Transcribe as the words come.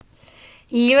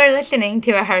You are listening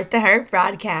to a heart-to-heart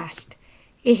broadcast.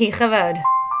 Yehi, Chevod,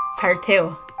 Part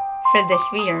 2. For This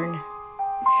We Yearn.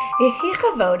 Yehi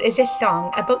Chevod is a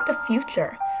song about the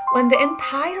future, when the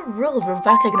entire world will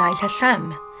recognize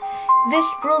Hashem. This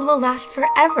world will last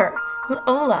forever,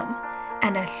 l'olam,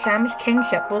 and Hashem's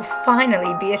kingship will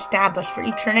finally be established for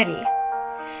eternity.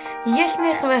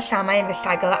 Yismech v'shamayim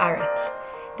v'sagal haaretz.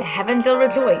 The heavens will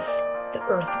rejoice, the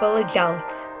earth will exult.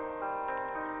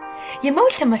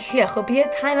 Yemot HaMashiach will be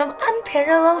a time of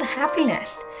unparalleled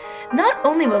happiness. Not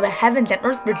only will the heavens and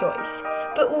earth rejoice,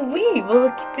 but we will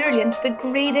experience the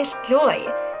greatest joy,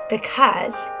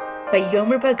 because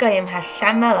Vayomer Bagayim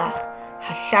Hashem Melech,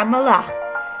 Hashem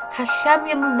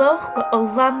Yamloch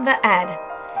L'Olam Va'ed.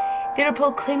 They will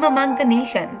proclaim among the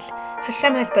nations,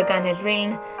 Hashem has begun his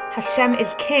reign, Hashem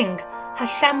is king,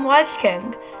 Hashem was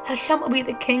king, Hashem will be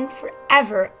the king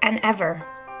forever and ever.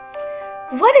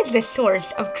 What is the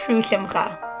source of true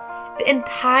simcha? The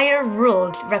entire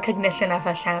world's recognition of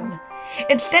Hashem.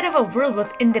 Instead of a world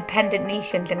with independent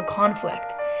nations and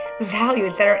conflict,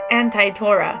 values that are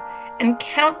anti-Torah, and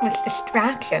countless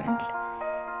distractions,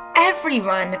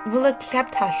 everyone will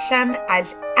accept Hashem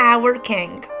as our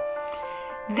king.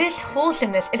 This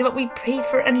wholesomeness is what we pray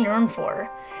for and yearn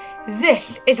for.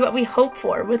 This is what we hope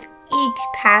for with each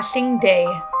passing day.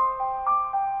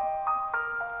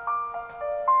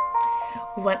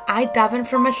 When I daven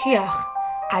for Mashiach,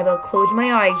 I will close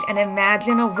my eyes and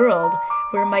imagine a world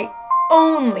where my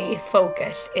only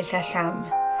focus is Hashem.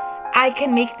 I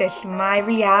can make this my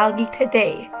reality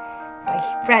today by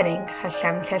spreading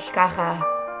Hashem's hashgacha.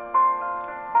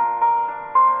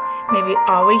 May we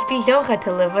always be zocha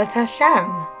to live with Hashem,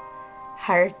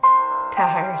 heart to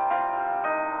heart.